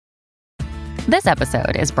This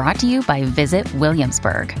episode is brought to you by Visit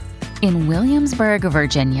Williamsburg. In Williamsburg,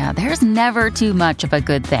 Virginia, there's never too much of a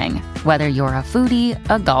good thing. Whether you're a foodie,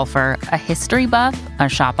 a golfer, a history buff, a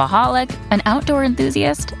shopaholic, an outdoor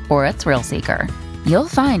enthusiast, or a thrill seeker, you'll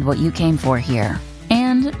find what you came for here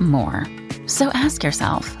and more. So ask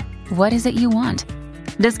yourself, what is it you want?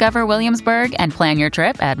 Discover Williamsburg and plan your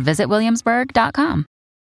trip at visitwilliamsburg.com.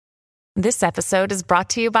 This episode is brought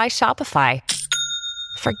to you by Shopify.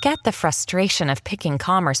 Forget the frustration of picking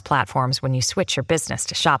commerce platforms when you switch your business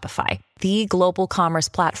to Shopify, the global commerce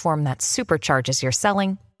platform that supercharges your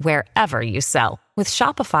selling wherever you sell. With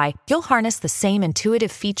Shopify, you'll harness the same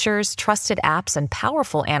intuitive features, trusted apps, and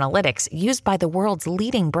powerful analytics used by the world's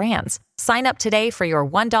leading brands. Sign up today for your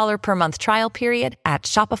 $1 per month trial period at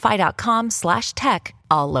shopify.com/tech,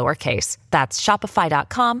 all lowercase. That's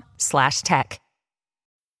shopify.com/tech.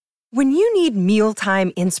 When you need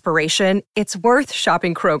mealtime inspiration, it's worth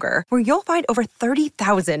shopping Kroger, where you'll find over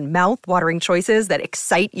 30,000 mouth-watering choices that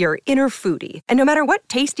excite your inner foodie. And no matter what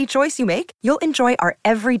tasty choice you make, you'll enjoy our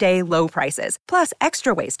everyday low prices, plus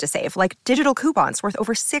extra ways to save, like digital coupons worth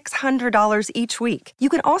over $600 each week. You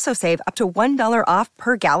can also save up to $1 off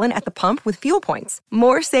per gallon at the pump with fuel points.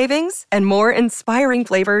 More savings and more inspiring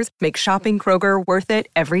flavors make shopping Kroger worth it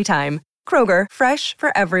every time. Kroger, fresh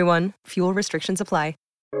for everyone. Fuel restrictions apply.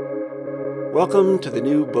 Welcome to the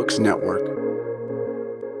New Books Network.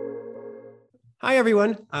 Hi,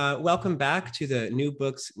 everyone. Welcome back to the New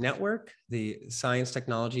Books Network, the Science,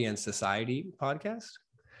 Technology, and Society podcast.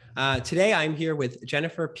 Today, I'm here with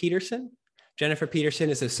Jennifer Peterson. Jennifer Peterson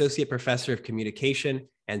is Associate Professor of Communication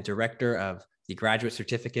and Director of the Graduate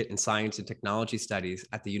Certificate in Science and Technology Studies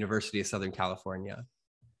at the University of Southern California.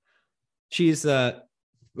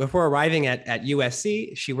 Before arriving at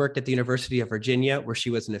USC, she worked at the University of Virginia, where she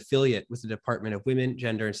was an affiliate with the Department of Women,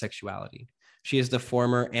 Gender, and Sexuality. She is the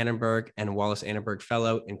former Annenberg and Wallace Annenberg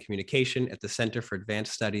Fellow in Communication at the Center for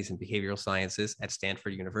Advanced Studies in Behavioral Sciences at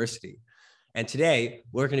Stanford University. And today,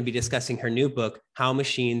 we're going to be discussing her new book, How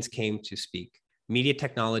Machines Came to Speak: Media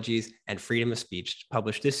Technologies and Freedom of Speech,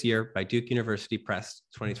 published this year by Duke University Press,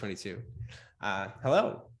 2022.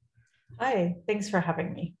 Hello. Hi, thanks for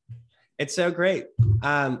having me. It's so great.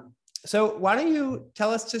 So why don't you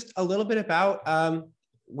tell us just a little bit about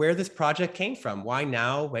where this project came from? Why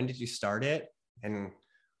now? When did you start it? And,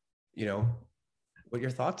 what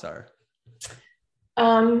your thoughts are.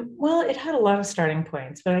 Well, it had a lot of starting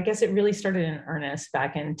points, but I guess it really started in earnest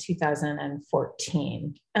back in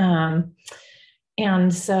 2014.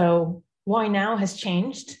 And so why now has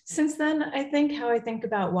changed since then. I think how I think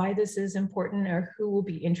about why this is important or who will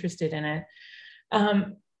be interested in it.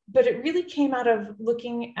 But it really came out of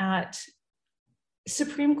looking at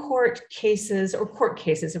Supreme Court cases or court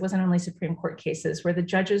cases. It wasn't only Supreme Court cases where the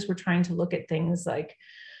judges were trying to look at things like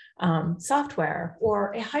software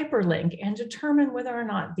or a hyperlink and determine whether or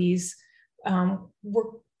not these were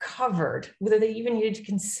covered, whether they even needed to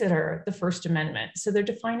consider the First Amendment. So they're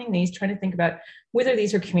defining these, trying to think about whether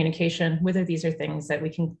these are communication, whether these are things that we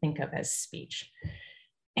can think of as speech.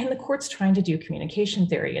 And the court's trying to do communication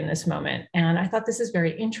theory in this moment. And I thought this is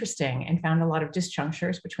very interesting and found a lot of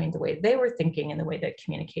disjunctures between the way they were thinking and the way that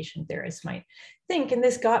communication theorists might think. And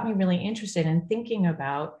this got me really interested in thinking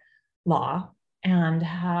about law and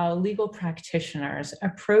how legal practitioners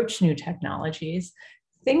approach new technologies,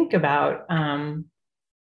 think about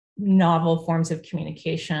novel forms of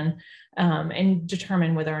communication, and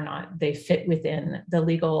determine whether or not they fit within the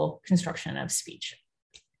legal construction of speech.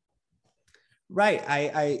 Right.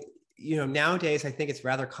 Nowadays, I think it's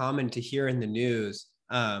rather common to hear in the news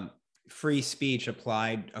free speech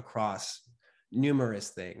applied across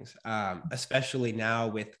numerous things, especially now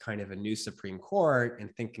with kind of a new Supreme Court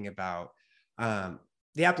and thinking about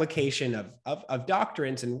the application of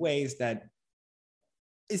doctrines in ways that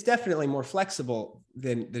is definitely more flexible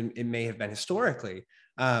than it may have been historically.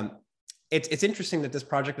 It's interesting that this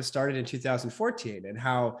project was started in 2014 and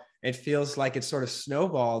how it feels like it's sort of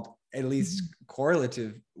snowballed, at least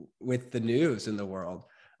correlative with the news in the world.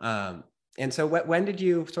 And so when did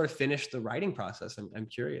you sort of finish the writing process? I'm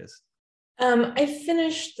curious. I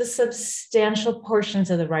finished the substantial portions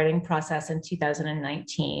of the writing process in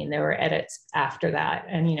 2019. There were edits after that.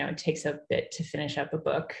 And, it takes a bit to finish up a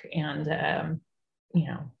book. And,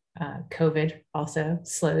 COVID also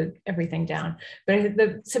slowed everything down. But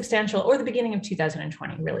the substantial, or the beginning of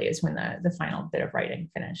 2020 really is when the final bit of writing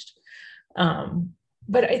finished.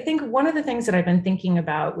 But I think one of the things that I've been thinking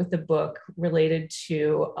about with the book related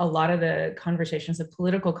to a lot of the conversations, the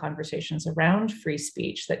political conversations around free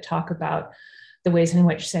speech that talk about the ways in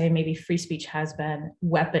which, say, maybe free speech has been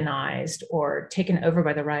weaponized or taken over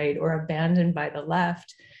by the right or abandoned by the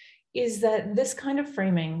left, is that this kind of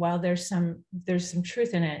framing, while there's some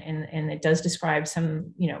truth in it, and it does describe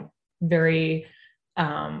some, very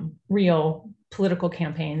real political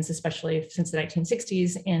campaigns, especially since the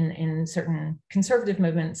 1960s in certain conservative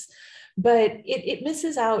movements, but it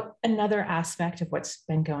misses out another aspect of what's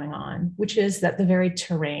been going on, which is that the very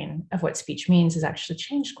terrain of what speech means has actually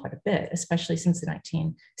changed quite a bit, especially since the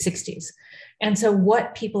 1960s. And so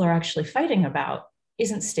what people are actually fighting about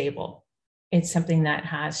isn't stable. It's something that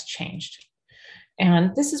has changed.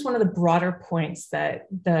 And this is one of the broader points that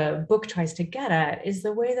the book tries to get at, is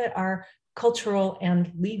the way that our cultural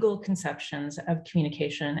and legal conceptions of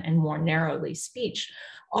communication, and more narrowly speech,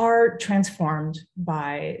 are transformed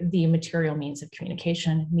by the material means of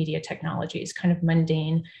communication, media technologies, kind of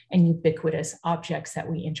mundane and ubiquitous objects that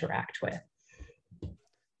we interact with.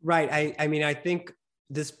 Right. I mean, I think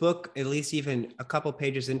this book, at least even a couple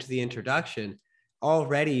pages into the introduction,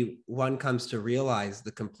 already one comes to realize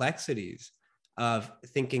the complexities of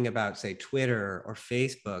thinking about, say, Twitter or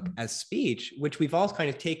Facebook as speech, which we've all kind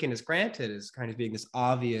of taken as granted as kind of being this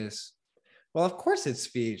obvious, well, of course it's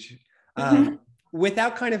speech,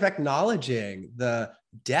 without kind of acknowledging the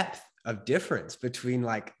depth of difference between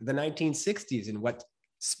like the 1960s and what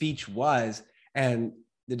speech was and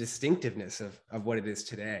the distinctiveness of what it is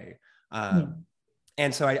today.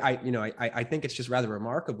 And so I think it's just rather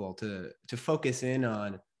remarkable to focus in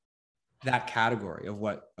on that category of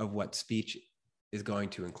what speech is going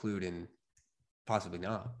to include and possibly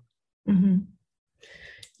not. Mm-hmm.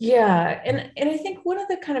 Yeah, and I think one of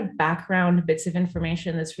the kind of background bits of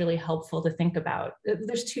information that's really helpful to think about,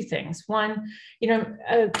 there's two things. One,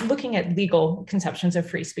 looking at legal conceptions of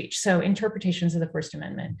free speech, so interpretations of the First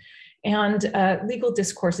Amendment. And legal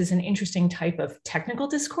discourse is an interesting type of technical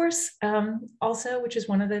discourse also, which is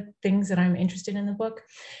one of the things that I'm interested in the book.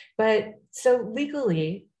 But so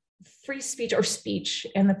legally, free speech or speech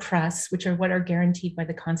and the press, which are what are guaranteed by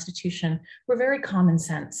the Constitution, were very common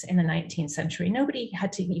sense in the 19th century. Nobody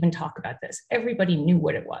had to even talk about this. Everybody knew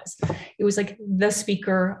what it was. It was like the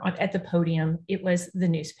speaker at the podium. It was the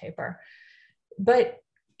newspaper. But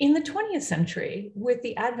in the 20th century, with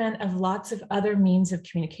the advent of lots of other means of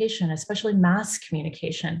communication, especially mass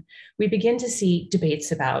communication, we begin to see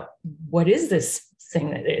debates about what is this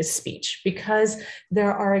thing that is speech, because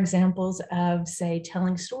there are examples of, say,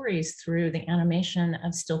 telling stories through the animation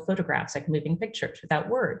of still photographs, like moving pictures without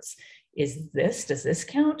words. Does this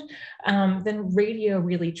count? Then radio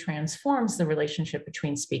really transforms the relationship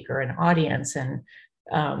between speaker and audience, and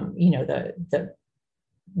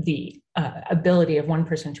the ability of one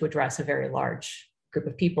person to address a very large group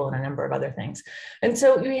of people and a number of other things. And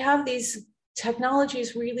so we have these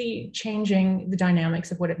technologies really changing the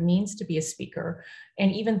dynamics of what it means to be a speaker,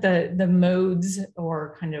 and even the modes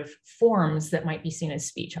or kind of forms that might be seen as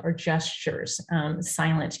speech or gestures,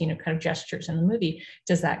 silent, kind of gestures in the movie.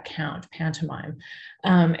 Does that count? Pantomime.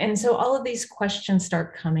 And so all of these questions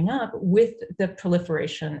start coming up with the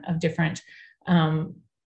proliferation of different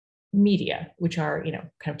media, which are,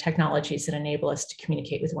 kind of technologies that enable us to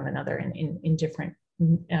communicate with one another in different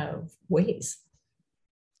ways.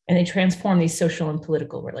 And they transform these social and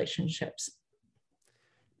political relationships.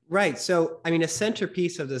 Right. So, I mean, a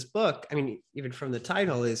centerpiece of this book, I mean, even from the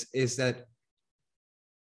title, is that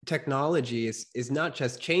technology is not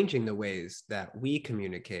just changing the ways that we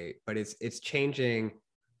communicate, but it's changing,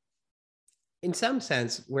 in some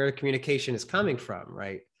sense, where communication is coming from,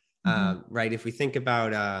 right? Mm-hmm. Right. If we think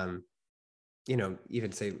about,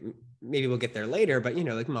 even say, maybe we'll get there later, but,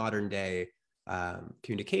 like modern day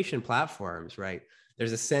communication platforms, right?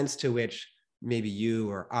 There's a sense to which maybe you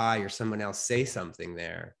or I or someone else say something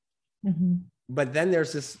there. Mm-hmm. But then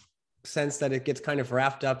there's this sense that it gets kind of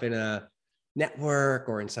wrapped up in a network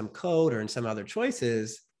or in some code or in some other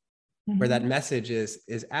choices, mm-hmm. where that message is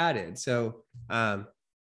added. So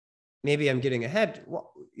maybe I'm getting ahead.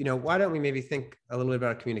 Well, why don't we maybe think a little bit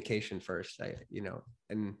about communication first?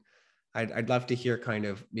 And I'd love to hear kind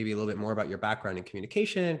of maybe a little bit more about your background in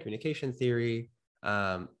communication theory,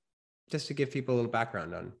 just to give people a little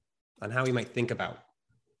background on how we might think about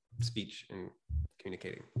speech and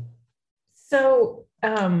communicating. So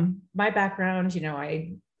my background,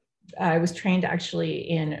 I was trained actually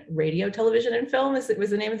in radio, television, and film. It was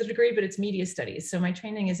the name of the degree, but it's media studies. So my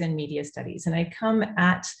training is in media studies, and I come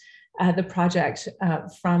at the project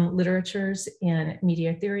from literatures in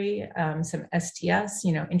media theory, some STS,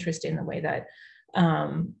 interest in the way that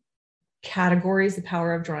categories, the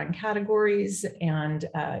power of drawing categories, and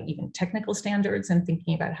even technical standards, and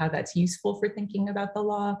thinking about how that's useful for thinking about the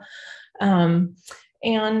law. So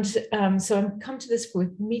I've come to this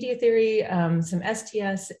with media theory, some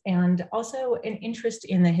STS, and also an interest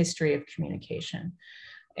in the history of communication.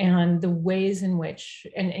 and the ways in which,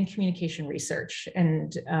 and communication research.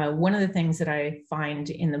 And one of the things that I find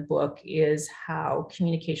in the book is how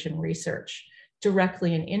communication research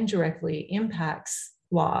directly and indirectly impacts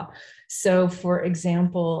law. So for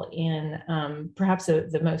example, in perhaps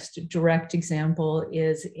the most direct example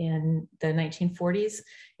is in the 1940s,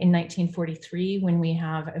 in 1943, when we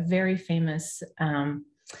have a very famous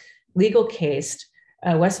legal case,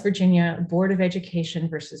 West Virginia Board of Education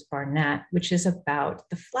versus Barnett, which is about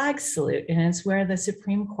the flag salute. And it's where the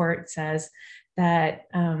Supreme Court says that,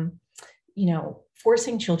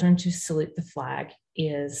 forcing children to salute the flag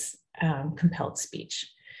is compelled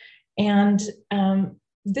speech. And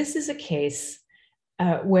this is a case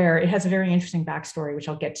where it has a very interesting backstory, which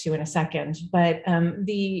I'll get to in a second. But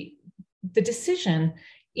the decision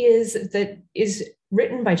is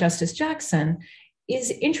written by Justice Jackson,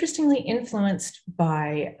 is interestingly influenced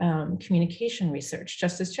by communication research.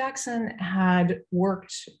 Justice Jackson had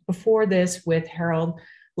worked before this with Harold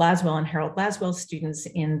Laswell and Harold Laswell students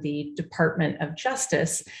in the Department of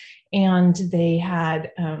Justice, and they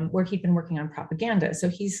had where he'd been working on propaganda. So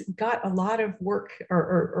he's got a lot of work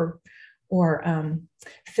or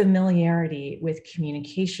familiarity with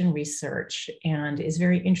communication research, and is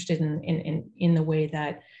very interested in the way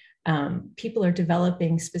that people are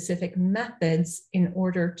developing specific methods in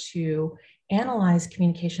order to analyze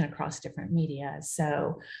communication across different media.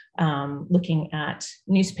 So looking at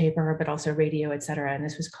newspaper, but also radio, et cetera. And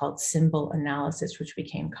this was called symbol analysis, which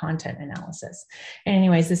became content analysis. And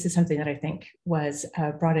anyways, this is something that I think was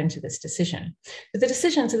brought into this decision. But the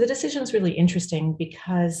decision is really interesting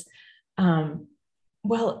because,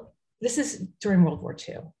 this is during World War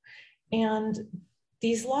II. And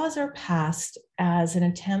these laws are passed as an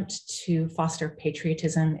attempt to foster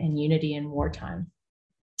patriotism and unity in wartime.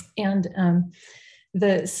 And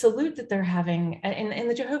the salute that they're having, and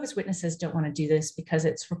the Jehovah's Witnesses don't want to do this because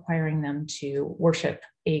it's requiring them to worship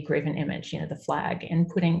a graven image, the flag, and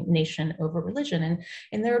putting nation over religion,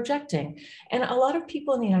 and they're objecting. And a lot of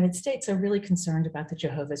people in the United States are really concerned about the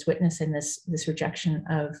Jehovah's Witness and this rejection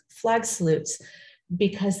of flag salutes,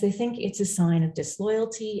 because they think it's a sign of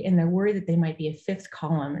disloyalty, and they're worried that they might be a fifth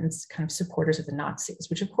column and kind of supporters of the Nazis,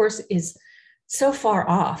 which of course is so far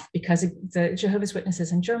off, because the Jehovah's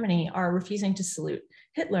Witnesses in Germany are refusing to salute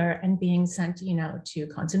Hitler and being sent, to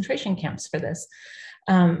concentration camps for this.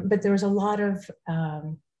 But there was a lot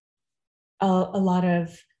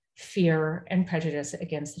of fear and prejudice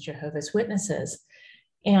against the Jehovah's Witnesses.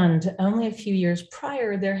 And only a few years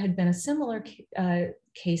prior, there had been a similar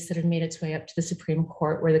case that had made its way up to the Supreme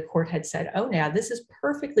Court, where the court had said, oh, now this is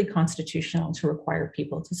perfectly constitutional to require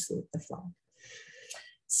people to salute the flag.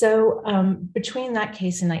 So between that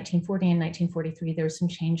case in 1940 and 1943, there was some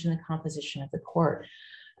change in the composition of the court.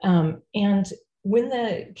 And when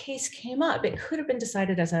the case came up, it could have been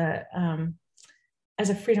decided as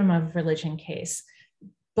a freedom of religion case.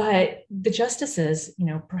 But the justices,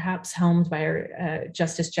 perhaps helmed by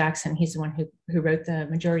Justice Jackson, he's the one who wrote the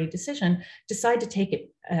majority decision, decide to take it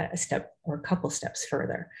a step or a couple steps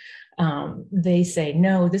further. They say,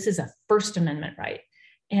 no, this is a First Amendment right.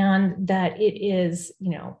 And that it is,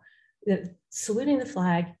 that saluting the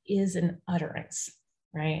flag is an utterance,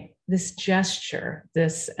 right? This gesture,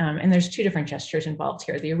 and there's two different gestures involved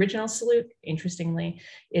here. The original salute, interestingly,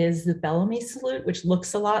 is the Bellamy salute, which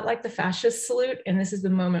looks a lot like the fascist salute. And this is the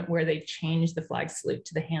moment where they change the flag salute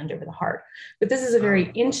to the hand over the heart. But this is a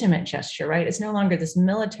very intimate gesture, right? It's no longer this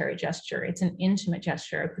military gesture. It's an intimate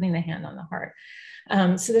gesture of putting the hand on the heart.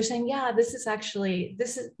 So they're saying, yeah, this is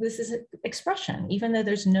an expression, even though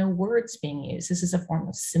there's no words being used. This is a form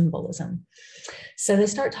of symbolism. So they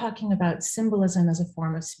start talking about symbolism as a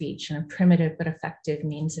form of speech and a primitive but effective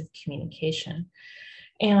means of communication.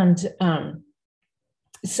 And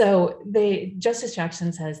so Justice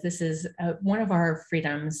Jackson says this is one of our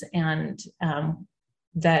freedoms, and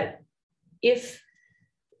that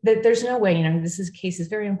there's no way, this case is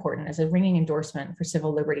very important as a ringing endorsement for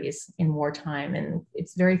civil liberties in wartime. And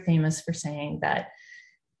it's very famous for saying that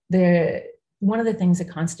one of the things the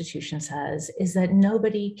Constitution says is that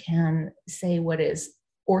nobody can say what is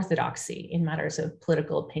orthodoxy in matters of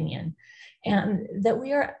political opinion, and that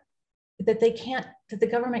the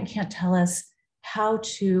government can't tell us how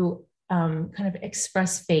to kind of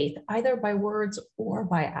express faith either by words or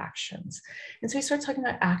by actions. And so we start talking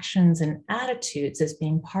about actions and attitudes as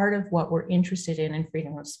being part of what we're interested in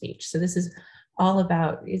freedom of speech. So this is all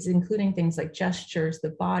about, it's including things like gestures, the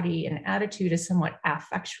body, and attitude is somewhat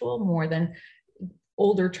affectual more than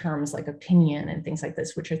older terms like opinion and things like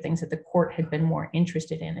this, which are things that the court had been more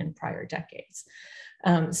interested in prior decades.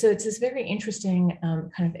 So it's this very interesting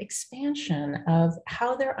kind of expansion of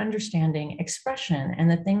how they're understanding expression and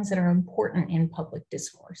the things that are important in public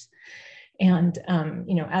discourse. And,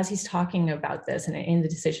 as he's talking about this and in the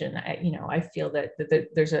decision, I feel that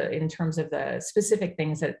there's in terms of the specific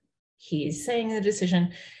things that he's saying in the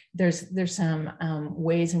decision, there's some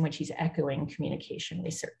ways in which he's echoing communication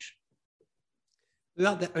research.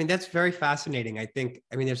 Well, that's very fascinating. I think,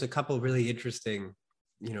 there's a couple of really interesting,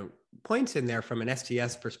 points in there from an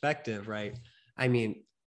STS perspective, right?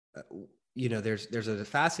 There's a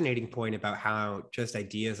fascinating point about how just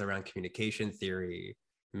ideas around communication theory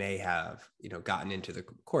may have, gotten into the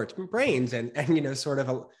court's brains and sort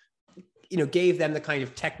of, gave them the kind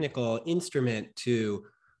of technical instrument to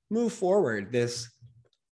move forward this,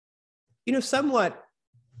 somewhat,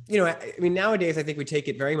 nowadays, I think we take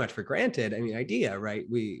it very much for granted. Idea, right?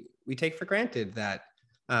 We take for granted that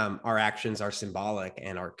our actions are symbolic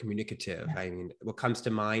and are communicative. What comes to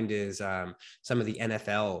mind is some of the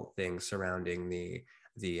NFL things surrounding the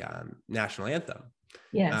national anthem.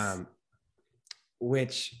 Yes.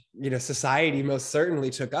 Which, society most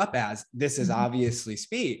certainly took up as this is obviously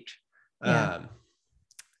speech. Yeah.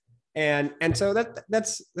 And so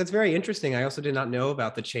that's very interesting. I also did not know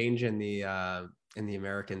about the change in the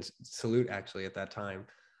American salute actually at that time.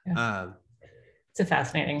 Yeah. It's a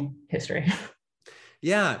fascinating history.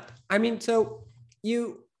 Yeah. So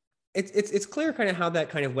it's clear kind of how that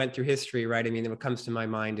kind of went through history, right? What comes to my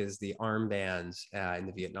mind is the armbands in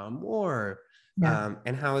the Vietnam War. Yeah.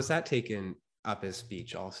 And how is that taken up as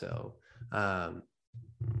speech also?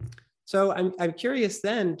 So I'm curious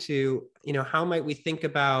then to, how might we think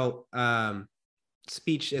about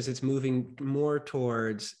speech as it's moving more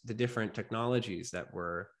towards the different technologies that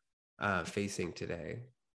we're facing today?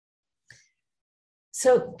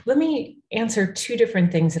 So let me answer two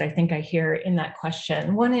different things that I think I hear in that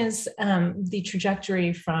question. One is the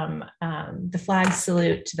trajectory from the flag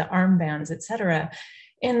salute to the armbands, et cetera.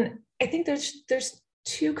 And I think there's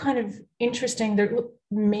two kind of interesting,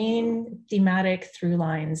 main thematic through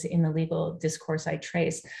lines in the legal discourse I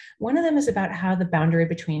trace. One of them is about how the boundary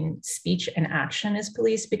between speech and action is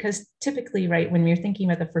policed, because typically, right, when you're thinking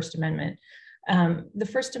about the First Amendment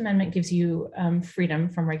gives you freedom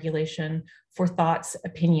from regulation for thoughts,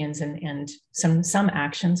 opinions, and some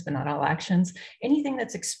actions, but not all actions. Anything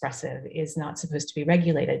that's expressive is not supposed to be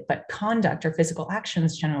regulated, but conduct or physical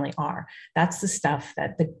actions generally are. That's the stuff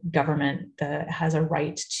that the government has a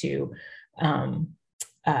right to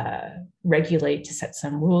regulate, to set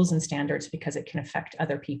some rules and standards, because it can affect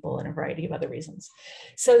other people in a variety of other reasons.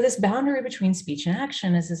 So this boundary between speech and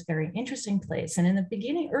action is this very interesting place. And in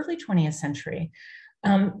the early 20th century,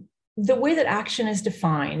 the way that action is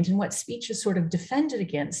defined and what speech is sort of defended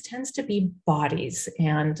against tends to be bodies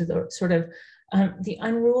and the sort of the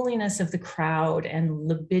unruliness of the crowd and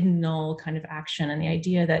libidinal kind of action, and the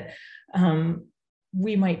idea that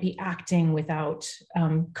we might be acting without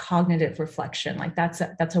cognitive reflection. Like that's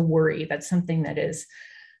a worry. That's something that is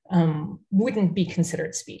wouldn't be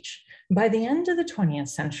considered speech. By the end of the 20th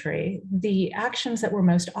century, the actions that we're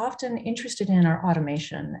most often interested in are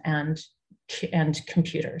automation and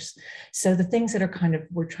computers. So the things that are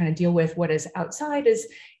we're trying to deal with what is outside is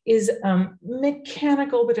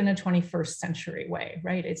mechanical, but in a 21st century way,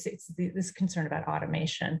 right? It's this concern about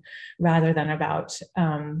automation rather than about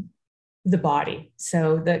the body.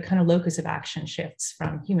 So the kind of locus of action shifts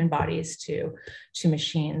from human bodies to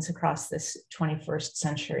machines across this 21st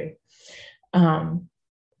century. And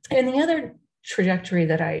the other trajectory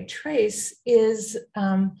that I trace is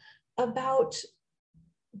about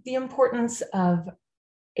the importance of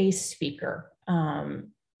a speaker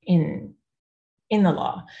in the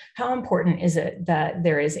law. How important is it that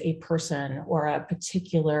there is a person or a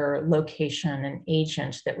particular location, an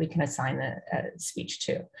agent that we can assign the speech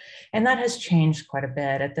to? And that has changed quite a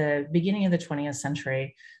bit. At the beginning of the 20th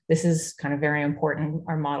century, this is kind of very important.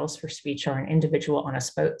 Our models for speech are an individual on a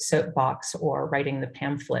soapbox or writing the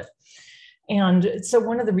pamphlet. And so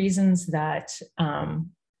one of the reasons that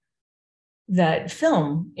that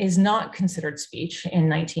film is not considered speech in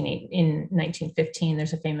 1915,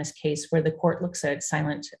 there's a famous case where the court looks at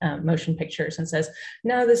silent motion pictures and says,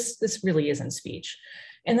 no, this really isn't speech.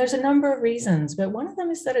 And there's a number of reasons, but one of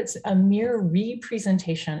them is that it's a mere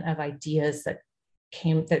representation of ideas that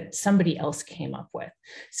somebody else came up with.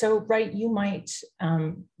 So, right, you might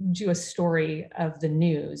do a story of the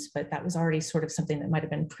news, but that was already sort of something that might have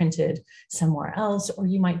been printed somewhere else, or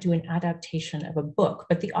you might do an adaptation of a book,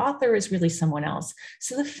 but the author is really someone else.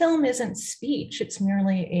 So the film isn't speech, it's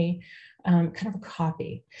merely a kind of a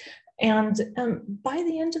copy. And by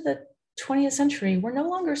the end of the 20th century, we're no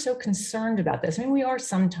longer so concerned about this. I mean, we are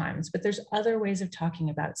sometimes, but there's other ways of talking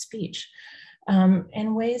about speech,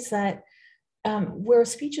 and ways that where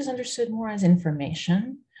speech is understood more as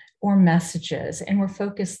information or messages, and we're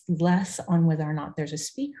focused less on whether or not there's a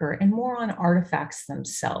speaker and more on artifacts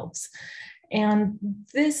themselves. And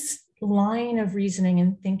this line of reasoning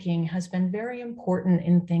and thinking has been very important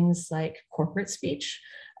in things like corporate speech,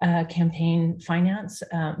 campaign finance,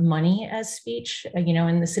 money as speech.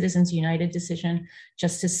 In the Citizens United decision,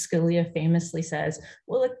 Justice Scalia famously says,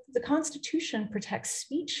 well, the Constitution protects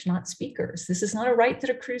speech, not speakers. This is not a right that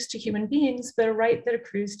accrues to human beings, but a right that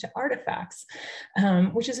accrues to artifacts,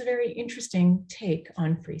 which is a very interesting take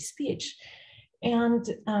on free speech. And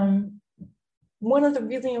one of the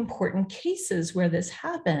really important cases where this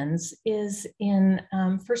happens is in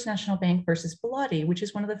First National Bank versus Bellotti, which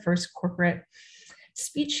is one of the first corporate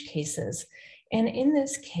speech cases. And in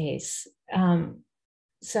this case,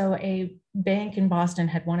 so a bank in Boston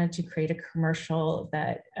had wanted to create a commercial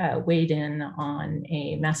that weighed in on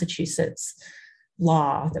a Massachusetts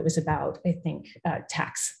law that was about, I think,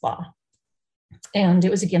 tax law. And it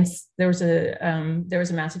was there was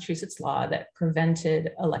a Massachusetts law that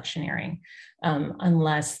prevented electioneering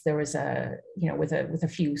unless there was with a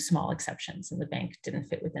few small exceptions, and the bank didn't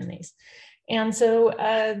fit within these. And so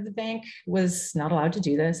the bank was not allowed to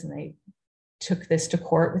do this, and they took this to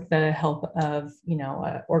court with the help of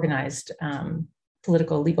organized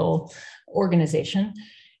political legal organization,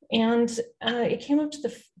 and it came up to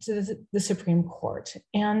the Supreme Court.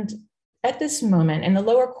 And at this moment, and the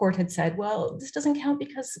lower court had said, well, this doesn't count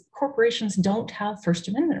because corporations don't have First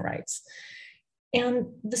Amendment rights. And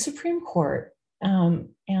the Supreme Court, and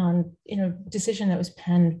decision that was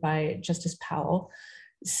penned by Justice Powell,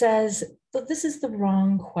 says that this is the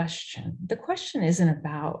wrong question. The question isn't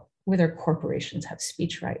about whether corporations have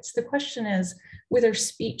speech rights. The question is whether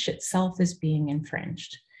speech itself is being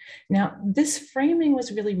infringed. Now, this framing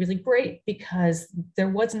was really, really great because there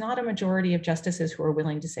was not a majority of justices who were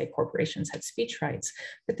willing to say corporations had speech rights,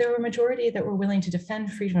 but there were a majority that were willing to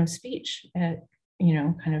defend freedom of speech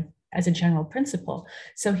kind of as a general principle.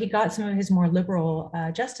 So he got some of his more liberal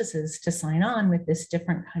justices to sign on with this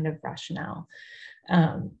different kind of rationale.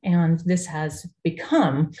 And this has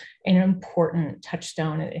become an important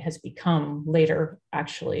touchstone. It has become later,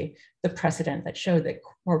 actually, the precedent that showed that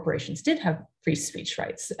corporations did have free speech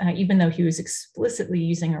rights, even though he was explicitly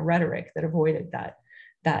using a rhetoric that avoided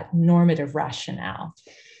that normative rationale.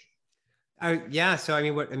 Yeah. So, I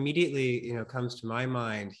mean, what immediately, comes to my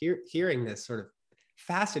mind hearing this sort of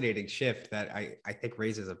fascinating shift that I think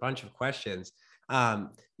raises a bunch of questions.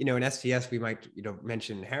 In STS, we might,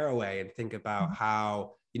 mention Haraway and think about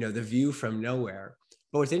how, the view from nowhere.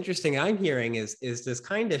 But what's interesting I'm hearing is this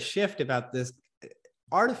kind of shift about this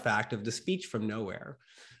artifact of the speech from nowhere.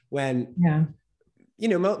 When,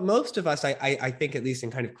 most of us, I think, at least in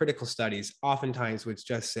kind of critical studies, oftentimes would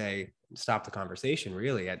just say, stop the conversation,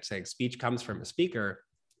 really, at saying speech comes from a speaker,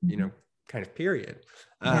 kind of period.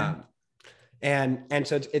 Yeah. And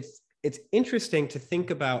so it's interesting to think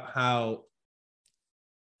about how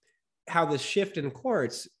the shift in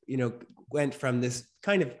courts, went from this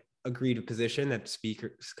kind of agreed position that speech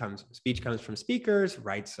comes from speakers,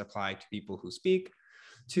 rights apply to people who speak,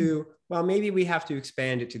 to, well, maybe we have to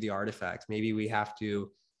expand it to the artifacts. Maybe we have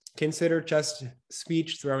to consider just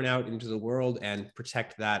speech thrown out into the world and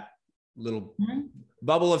protect that little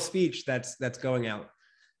bubble of speech that's going out.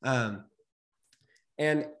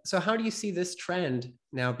 And so how do you see this trend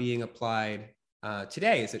now being applied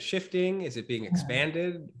today? Is it shifting? Is it being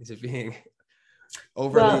expanded? Is it being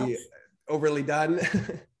overly done?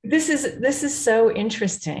 This is so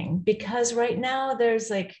interesting because right now I'm going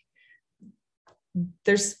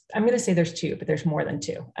to say there's two, but there's more than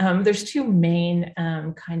two. There's two main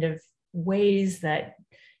kind of ways that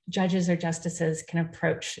judges or justices can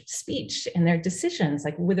approach speech in their decisions,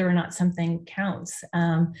 like whether or not something counts,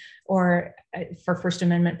 or for First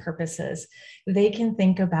Amendment purposes. They can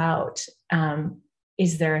think about,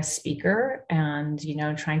 is there a speaker, and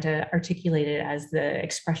trying to articulate it as the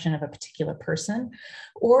expression of a particular person,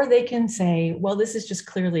 or they can say, well, this is just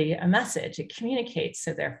clearly a message, it communicates,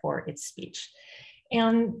 so therefore it's speech.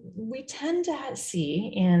 And we tend to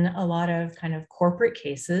see in a lot of kind of corporate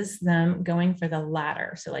cases them going for the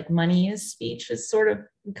latter. So like money is speech is sort of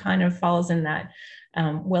kind of falls in that,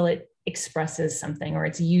 well, it expresses something or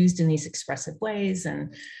it's used in these expressive ways.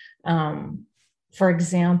 And for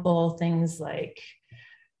example, things like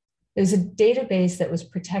there's a database that was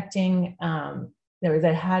protecting,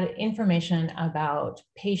 that had information about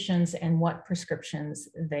patients and what prescriptions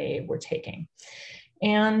they were taking.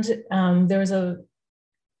 And there was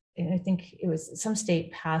I think it was some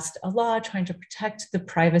state passed a law trying to protect the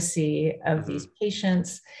privacy of these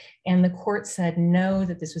patients. And the court said no,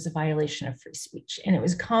 that this was a violation of free speech. And it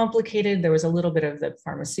was complicated. There was a little bit of the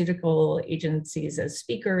pharmaceutical agencies as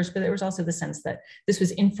speakers, but there was also the sense that this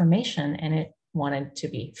was information and it wanted to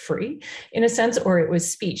be free in a sense, or it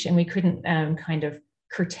was speech and we couldn't kind of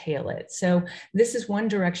curtail it. So this is one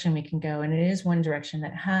direction we can go, and it is one direction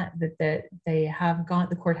that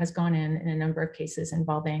the court has gone in a number of cases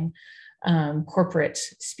involving corporate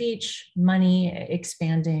speech, money,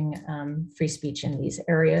 expanding free speech in these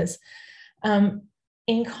areas.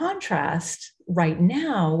 In contrast, right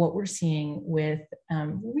now, what we're seeing with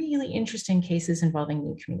really interesting cases involving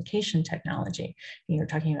new communication technology, you're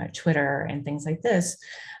talking about Twitter and things like this,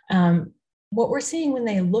 what we're seeing when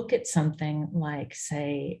they look at something like,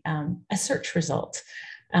 say, a search result,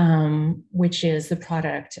 which is the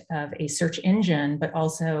product of a search engine, but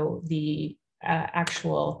also the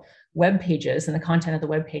actual web pages and the content of the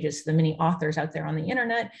web pages, the many authors out there on the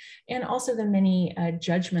internet, and also the many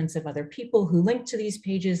judgments of other people who link to these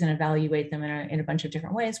pages and evaluate them in a bunch of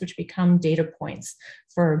different ways, which become data points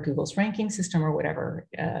for Google's ranking system or whatever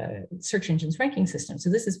search engine's ranking system. So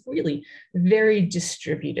this is really very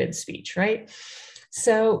distributed speech, right?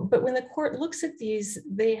 So, but when the court looks at these,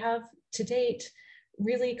 they have to date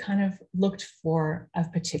really kind of looked for a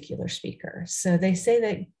particular speaker. So they say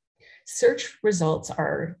that search results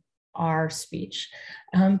are speech,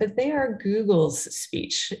 but they are Google's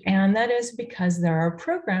speech. And that is because there are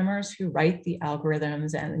programmers who write the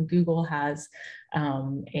algorithms, and Google has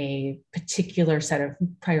a particular set of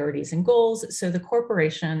priorities and goals. So the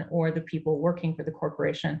corporation or the people working for the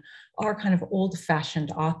corporation are kind of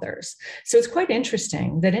old-fashioned authors. So it's quite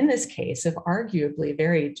interesting that in this case of arguably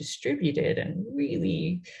very distributed and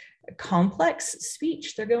really complex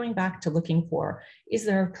speech, they're going back to looking for, is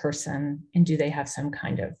there a person and do they have some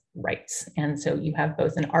kind of rights? And so you have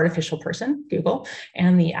both an artificial person, Google,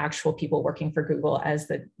 and the actual people working for Google as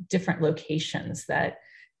the different locations that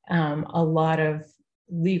a lot of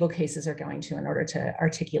legal cases are going to in order to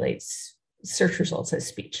articulate search results as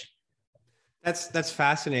speech. That's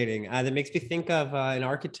fascinating. That makes me think of an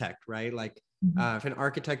architect, right? Like if an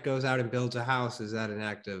architect goes out and builds a house, is that an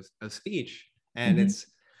act of speech? And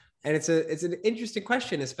it's an interesting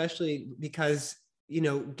question, especially because,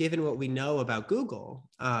 given what we know about Google,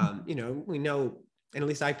 we know, and at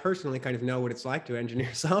least I personally kind of know what it's like to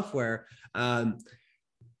engineer software.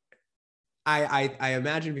 I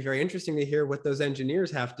imagine it'd be very interesting to hear what those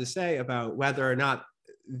engineers have to say about whether or not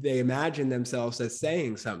they imagine themselves as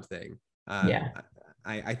saying something.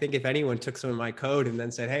 I think if anyone took some of my code and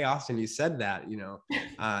then said, "Hey, Austin, you said that,"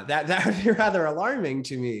 that would be rather alarming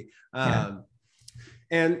to me.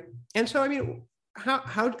 And so, I mean,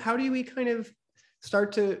 how do we kind of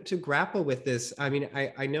start to grapple with this? I mean,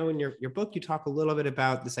 I know in your book, you talk a little bit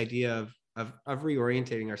about this idea of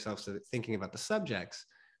reorientating ourselves to thinking about the subjects.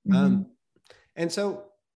 And so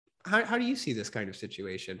how do you see this kind of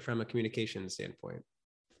situation from a communication standpoint?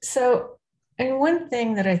 So, and one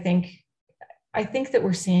thing that I think that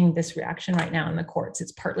we're seeing this reaction right now in the courts,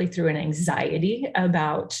 it's partly through an anxiety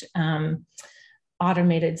about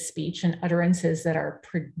automated speech and utterances that are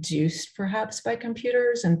produced perhaps by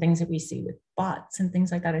computers and things that we see with bots and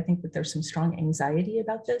things like that. I think that there's some strong anxiety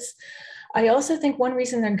about this. I also think one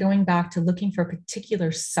reason they're going back to looking for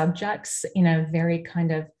particular subjects in a very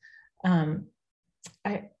kind of,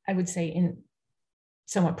 I would say in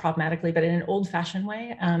somewhat problematically, but in an old-fashioned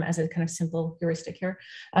way, as a kind of simple heuristic here.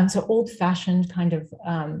 So old-fashioned kind of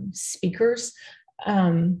speakers,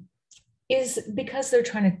 is because they're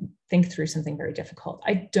trying to think through something very difficult.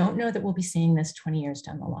 I don't know that we'll be seeing this 20 years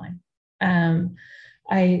down the line.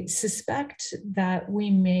 I suspect that we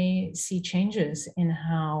may see changes in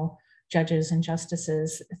how judges and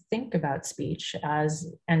justices think about speech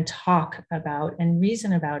and talk about and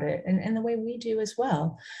reason about it, and the way we do as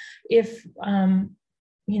well. If,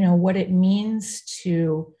 what it means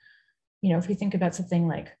to, if we think about something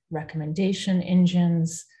like recommendation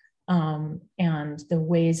engines, and the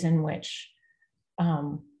ways in which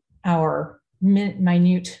our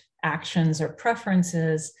minute actions or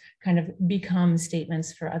preferences kind of become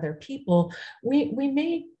statements for other people, we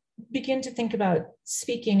may begin to think about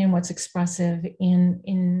speaking and what's expressive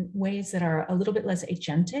in ways that are a little bit less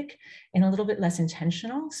agentic and a little bit less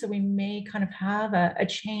intentional. So we may kind of have a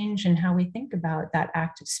change in how we think about that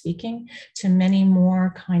act of speaking to many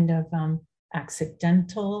more kind of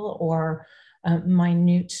accidental or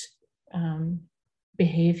minute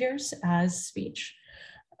behaviors as speech.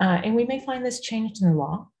 And we may find this changed in the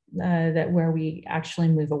law, that where we actually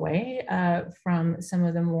move away from some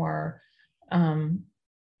of the more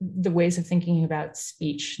the ways of thinking about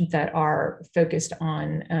speech that are focused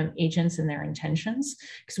on agents and their intentions,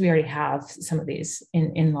 because we already have some of these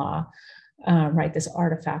in law, right? This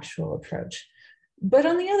artifactual approach. But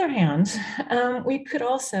on the other hand, we could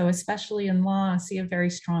also, especially in law, see a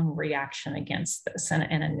very strong reaction against this and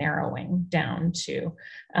a narrowing down to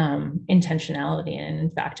intentionality, and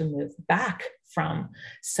in fact, a move back from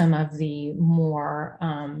some of the more,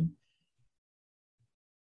 kind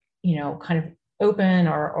of open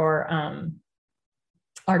or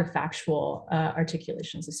artifactual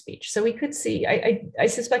articulations of speech. So we could see, I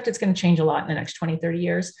suspect it's going to change a lot in the next 20, 30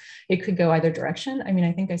 years. It could go either direction. I mean,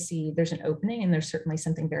 I think I see there's an opening, and there's certainly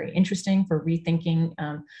something very interesting for rethinking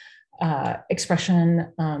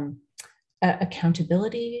expression,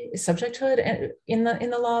 accountability, subjecthood in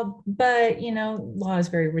the law. But, law is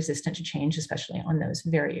very resistant to change, especially on those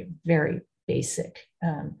very, very basic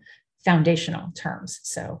foundational terms.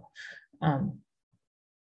 So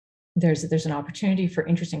there's an opportunity for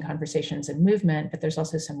interesting conversations and movement, but there's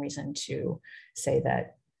also some reason to say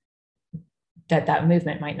that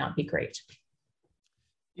movement might not be great.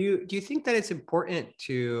 Do you think that it's important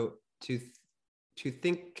to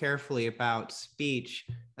think carefully about speech,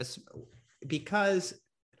 because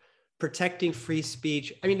protecting free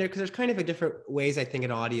speech? I mean, because there's kind of a different ways I think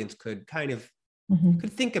an audience could kind of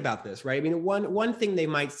could think about this, right? I mean, one thing they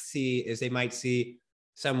might see is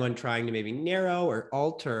someone trying to maybe narrow or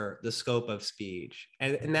alter the scope of speech.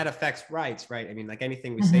 And that affects rights, right? I mean, like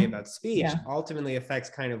anything we say about speech ultimately affects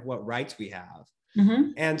kind of what rights we have.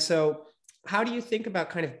 And so how do you think about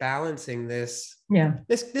kind of balancing this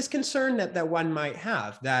concern that one might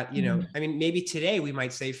have that, I mean, maybe today we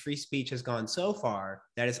might say free speech has gone so far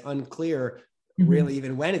that it's unclear really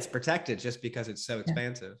even when it's protected, just because it's so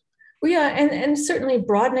expansive. Well, yeah, and certainly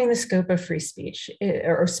broadening the scope of free speech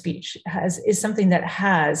or speech is something that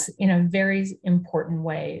has, in a very important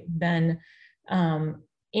way, been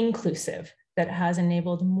inclusive, that has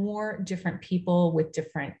enabled more different people with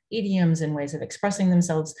different idioms and ways of expressing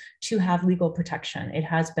themselves to have legal protection. It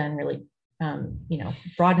has been really,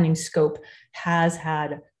 broadening scope has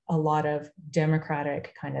had a lot of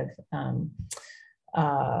democratic kind of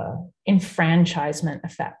enfranchisement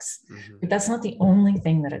effects. But that's not the only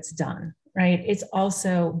thing that it's done, right? It's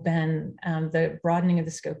also been the broadening of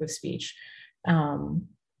the scope of speech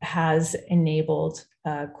has enabled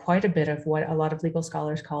quite a bit of what a lot of legal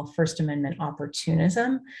scholars call First Amendment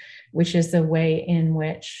opportunism, which is the way in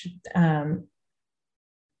which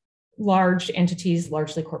large entities,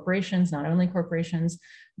 largely corporations, not only corporations,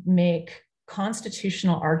 make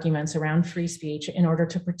constitutional arguments around free speech in order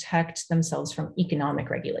to protect themselves from economic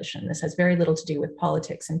regulation. This has very little to do with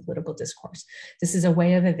politics and political discourse. This is a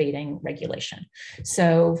way of evading regulation.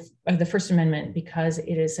 So the First Amendment, because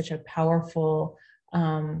it is such a powerful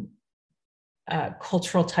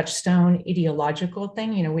cultural touchstone, ideological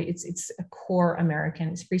thing, it's a core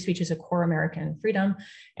American, free speech is a core American freedom.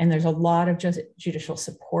 And there's a lot of judicial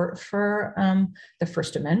support for the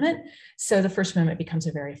First Amendment. So the First Amendment becomes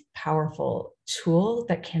a very powerful tool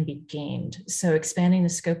that can be gamed. So expanding the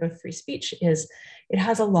scope of free speech it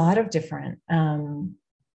has a lot of different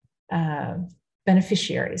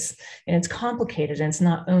beneficiaries, and it's complicated, and it's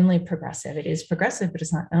not only progressive. It is progressive, but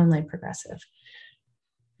it's not only progressive.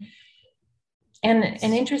 And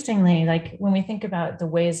interestingly, like when we think about the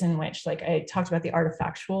ways in which, like I talked about the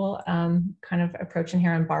artifactual kind of approach in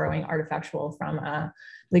here, I'm borrowing artifactual from a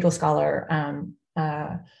legal scholar,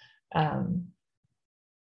 Besançon.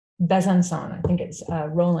 I think it's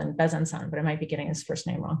Roland Besançon, but I might be getting his first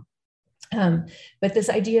name wrong. But this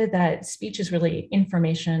idea that speech is really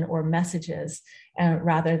information or messages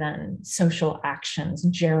rather than social actions,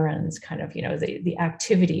 gerunds, kind of, the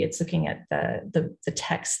activity. It's looking at the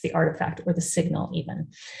text, the artifact, or the signal even.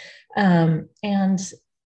 And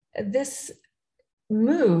this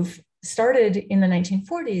move started in the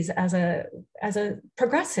 1940s as a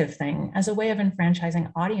progressive thing, as a way of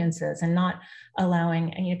enfranchising audiences and not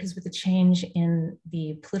allowing, because with the change in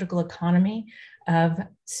the political economy of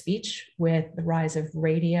speech, with the rise of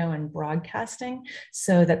radio and broadcasting,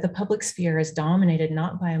 so that the public sphere is dominated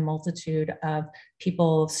not by a multitude of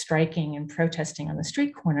people striking and protesting on the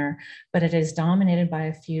street corner, but it is dominated by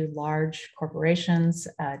a few large corporations,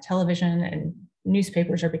 television and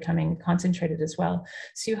newspapers are becoming concentrated as well.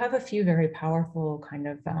 So you have a few very powerful kind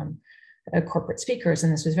of corporate speakers,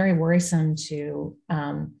 and this was very worrisome to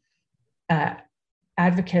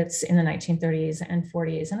advocates in the 1930s and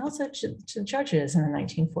 40s, and also to judges in the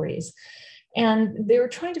 1940s. And they were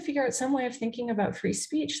trying to figure out some way of thinking about free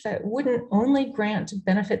speech that wouldn't only grant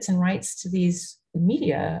benefits and rights to these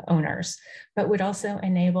media owners, but would also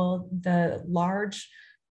enable the large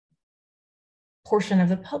portion of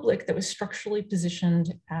the public that was structurally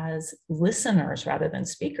positioned as listeners rather than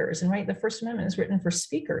speakers. And right, the First Amendment is written for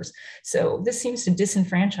speakers. So this seems to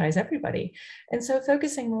disenfranchise everybody. And so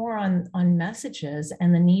focusing more on messages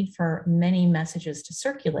and the need for many messages to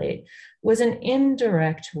circulate was an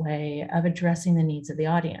indirect way of addressing the needs of the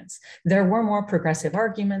audience. There were more progressive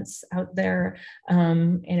arguments out there,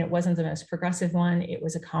 and it wasn't the most progressive one. It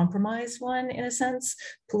was a compromise one in a sense,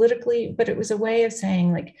 politically, but it was a way of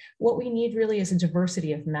saying, like, what we need really is a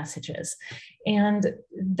diversity of messages. And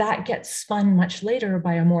that gets spun much later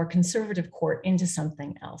by a more conservative court into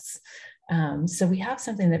something else. So we have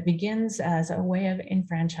something that begins as a way of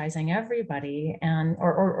enfranchising everybody and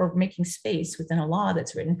or making space within a law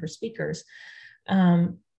that's written for speakers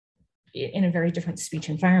in a very different speech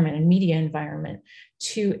environment and media environment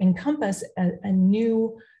to encompass a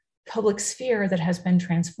new public sphere that has been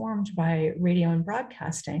transformed by radio and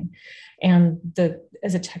broadcasting and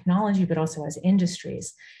as a technology, but also as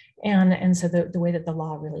industries. And so the way that the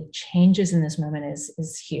law really changes in this moment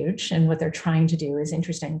is huge. And what they're trying to do is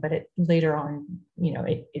interesting, but it later on,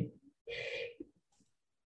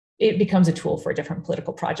 it becomes a tool for a different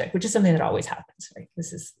political project, which is something that always happens, right?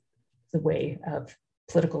 This is the way of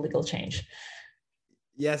political legal change.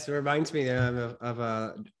 Yes, it reminds me of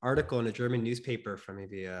an article in a German newspaper from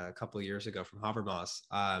maybe a couple of years ago from Habermas,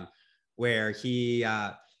 where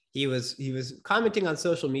he was commenting on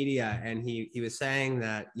social media, and he was saying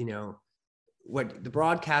that, what the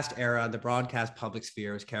broadcast era, the broadcast public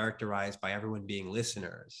sphere was characterized by everyone being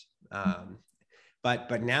listeners.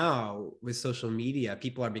 But now with social media,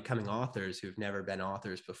 people are becoming authors who've never been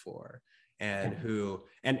authors before. And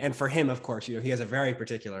and for him, of course, he has a very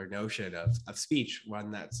particular notion of speech,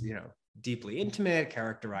 one that's, deeply intimate,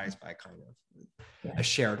 characterized by kind of a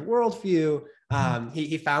shared worldview.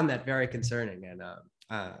 He found that very concerning.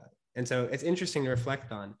 And so it's interesting to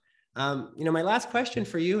reflect on. My last question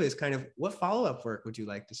for you is kind of, what follow-up work would you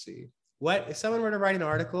like to see? What, if someone were to write an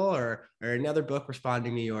article or another book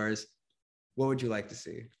responding to yours, what would you like to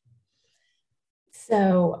see?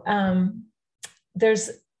 So there's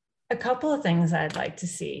a couple of things I'd like to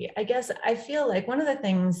see. I guess I feel like one of the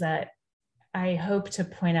things that I hope to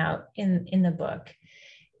point out in the book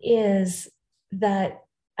is that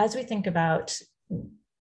as we think about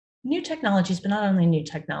new technologies, but not only new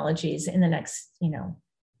technologies in the next,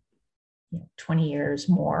 20 years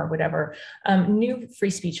more, whatever, new free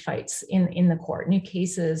speech fights in the court, new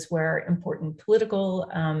cases where important political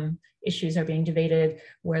issues are being debated,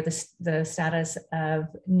 where the status of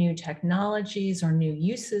new technologies or new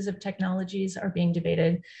uses of technologies are being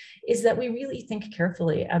debated, is that we really think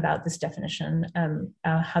carefully about this definition,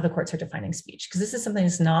 how the courts are defining speech, because this is something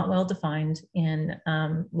that's not well defined in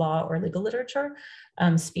law or legal literature.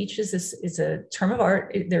 Speech is a term of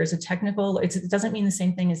art. There is a technical, it doesn't mean the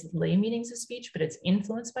same thing as lay meanings of speech, but it's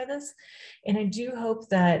influenced by this. And I do hope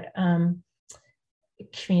that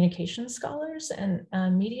communication scholars and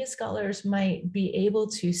media scholars might be able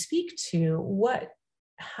to speak to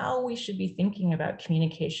how we should be thinking about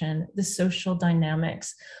communication, the social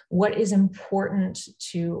dynamics, what is important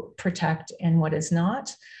to protect and what is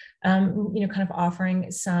not. Kind of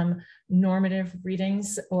offering some normative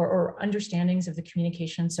readings or understandings of the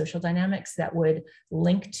communication social dynamics that would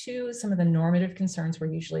link to some of the normative concerns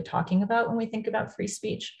we're usually talking about when we think about free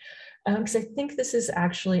speech. Because I think this is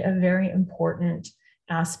actually a very important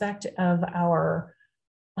aspect of our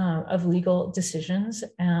of legal decisions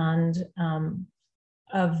and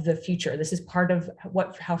of the future. This is part of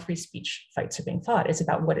how free speech fights are being fought. It's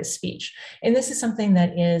about what is speech. And this is something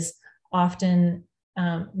that is often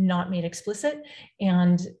not made explicit.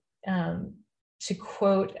 And to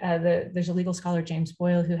quote, there's a legal scholar, James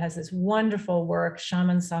Boyle, who has this wonderful work,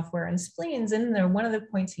 Shaman Software and Spleens. In there, one of the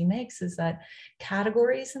points he makes is that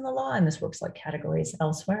categories in the law, and this works like categories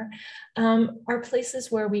elsewhere, are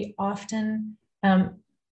places where we often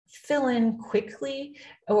fill in quickly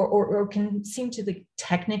or can seem to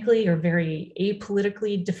technically or very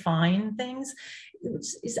apolitically define things.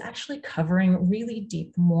 Is actually covering really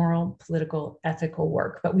deep moral, political, ethical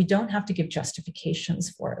work, but we don't have to give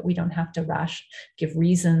justifications for it. We don't have to give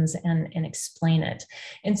reasons and explain it.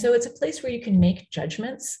 And so it's a place where you can make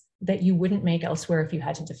judgments that you wouldn't make elsewhere if you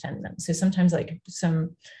had to defend them. So sometimes like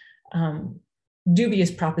some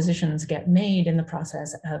dubious propositions get made in the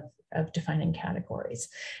process of defining categories.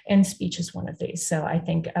 And speech is one of these. So I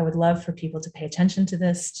think I would love for people to pay attention to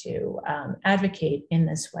this, to advocate in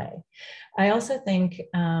this way. I also think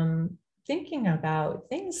thinking about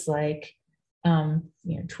things like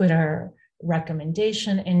Twitter,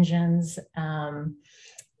 recommendation engines,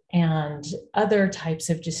 and other types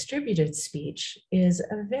of distributed speech is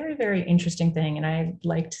a very, very interesting thing. And I'd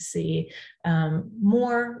like to see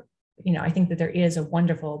more. I think that there is a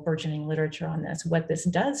wonderful burgeoning literature on this, what this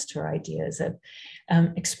does to our ideas of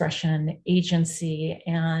expression, agency,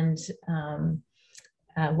 and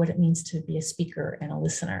what it means to be a speaker and a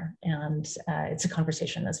listener. And it's a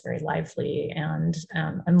conversation that's very lively, and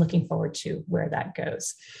I'm looking forward to where that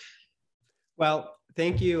goes. Well,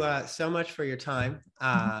 thank you so much for your time.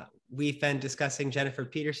 We've been discussing Jennifer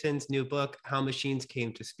Peterson's new book, How Machines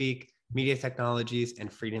Came to Speak, Media Technologies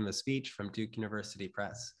and Freedom of Speech from Duke University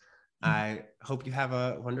Press. I hope you have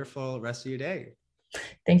a wonderful rest of your day.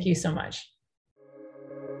 Thank you so much.